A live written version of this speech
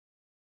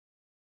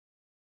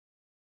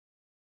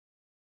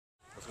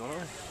going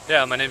on?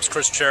 Yeah, my name's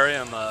Chris Cherry.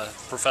 I'm a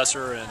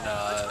professor in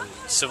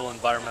civil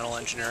environmental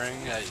engineering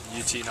at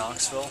UT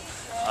Knoxville.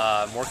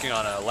 I'm working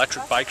on an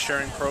electric bike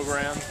sharing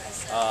program.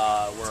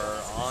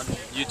 We're on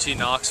UT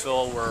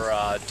Knoxville.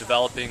 We're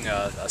developing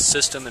a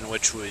system in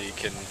which we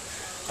can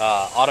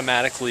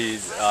automatically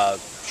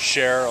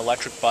share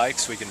electric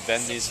bikes. We can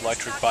vend these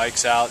electric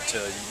bikes out to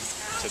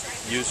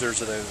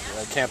users of the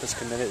campus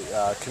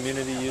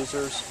community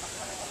users,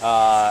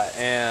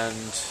 and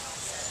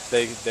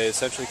they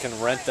essentially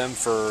can rent them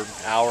for an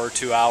hour,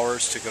 2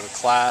 hours to go to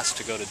class,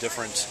 to go to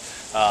different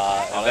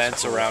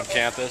events around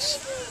campus,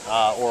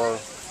 or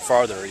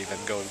farther even,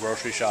 go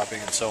grocery shopping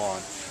and so on.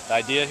 The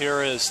idea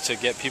here is to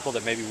get people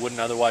that maybe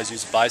wouldn't otherwise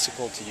use a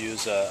bicycle to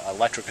use an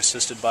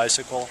electric-assisted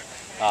bicycle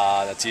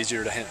that's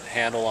easier to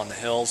handle on the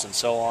hills and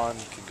so on.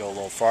 You can go a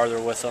little farther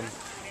with them,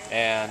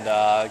 and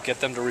get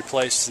them to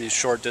replace these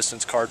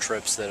short-distance car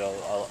trips that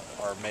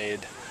are made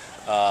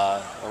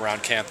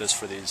around campus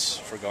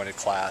for going to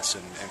class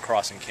and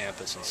crossing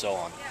campus and so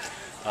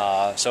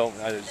on. So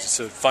it's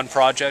a fun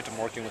project. I'm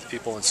working with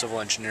people in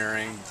civil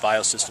engineering,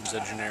 biosystems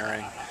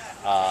engineering,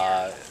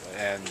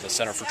 and the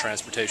Center for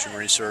Transportation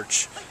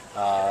Research,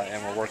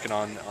 and we're working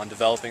on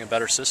developing a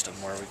better system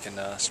where we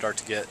can start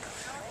to get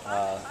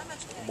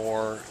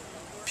more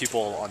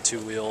people on two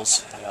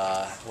wheels,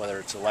 whether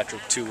it's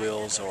electric two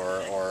wheels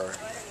or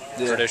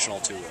traditional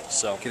two wheels.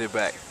 So get it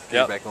back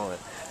on it.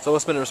 So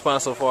what's been the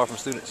response so far from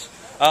students?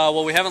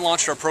 Well, we haven't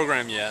launched our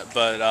program yet,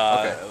 but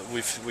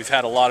we've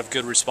had a lot of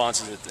good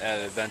responses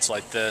at events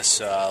like this.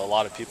 A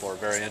lot of people are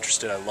very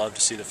interested. I love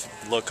to see the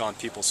look on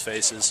people's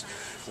faces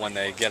when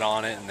they get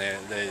on it and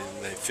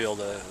they feel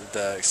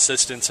the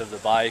assistance of the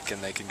bike,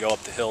 and they can go up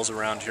the hills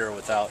around here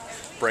without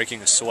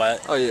breaking a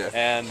sweat. Oh yeah.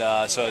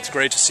 And so it's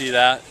great to see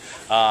that.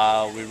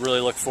 We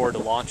really look forward to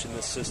launching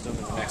this system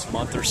in the next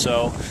month or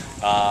so.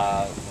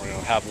 We're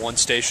going to have one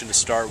station to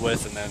start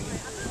with, and then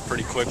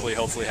pretty quickly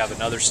hopefully have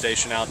another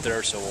station out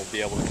there, so we'll be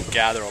able to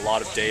gather a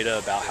lot of data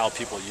about how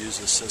people use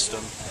this system,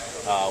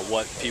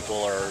 what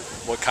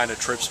kind of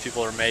trips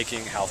people are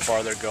making, how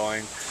far they're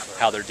going,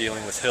 how they're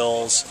dealing with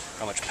hills,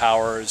 how much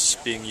power is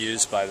being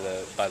used by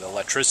the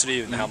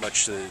electricity, and how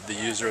much the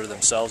user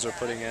themselves are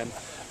putting in.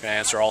 We're going to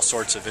answer all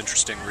sorts of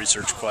interesting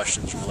research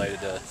questions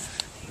related to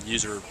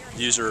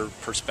user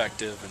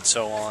perspective and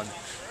so on,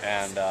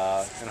 and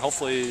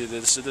hopefully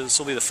this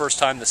will be the first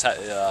time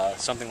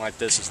something like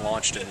this is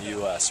launched in the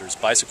U.S. There's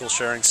bicycle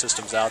sharing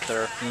systems out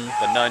there,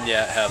 but none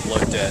yet have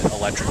looked at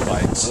electric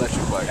bikes and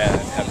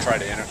have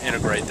tried to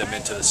integrate them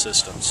into the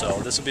system. So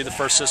this will be the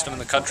first system in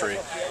the country,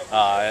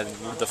 and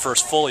the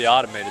first fully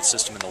automated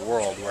system in the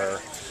world where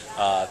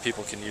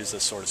people can use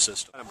this sort of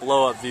system. A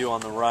blow-up view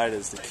on the right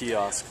is the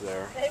kiosk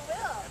there.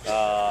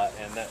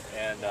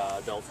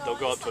 They'll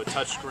go up to a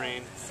touch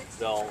screen.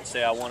 They'll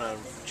say, "I want to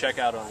check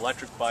out an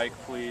electric bike,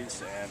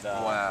 please," and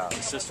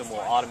the system will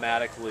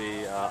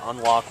automatically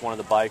unlock one of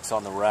the bikes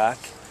on the rack,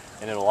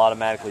 and it'll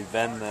automatically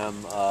vend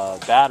them a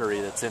battery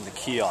that's in the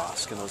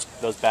kiosk, and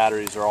those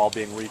batteries are all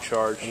being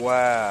recharged.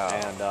 Wow!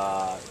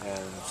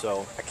 And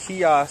so a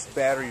kiosk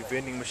battery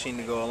vending machine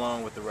to go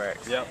along with the rack.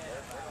 Yep.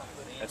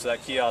 And so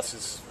that kiosk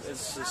is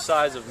the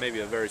size of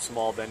maybe a very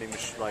small vending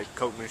machine, like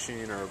Coke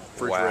machine or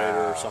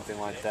refrigerator or something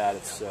like that.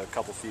 It's a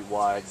couple feet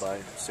wide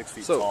by 6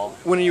 feet tall.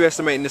 When are you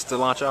estimating this to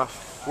launch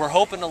off? We're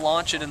hoping to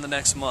launch it in the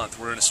next month.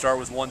 We're going to start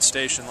with one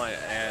station,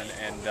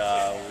 and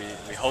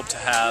we hope to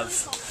have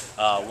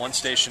one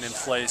station in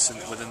place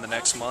within the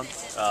next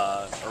month,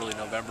 early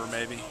November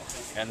maybe,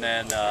 and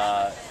then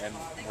and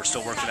we're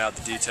still working out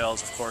the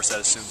details. Of course, that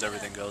assumes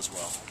everything goes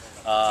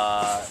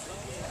well.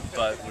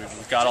 But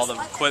we've got all the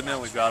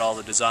equipment, we've got all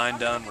the design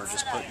done. We're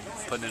just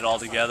putting it all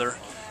together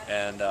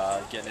and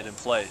getting it in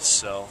place.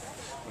 So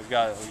we've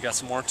got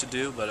some work to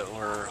do, but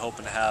we're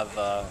hoping to have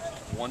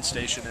one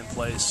station in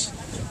place.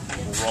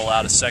 We'll roll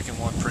out a second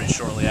one pretty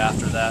shortly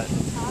after that,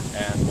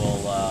 and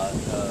we'll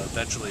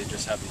eventually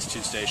just have these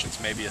two stations,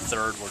 maybe a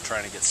third. We're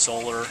trying to get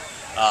solar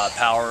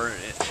power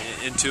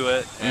into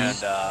it, and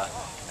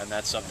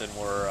that's something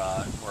we're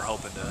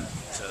hoping to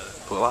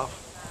pull off.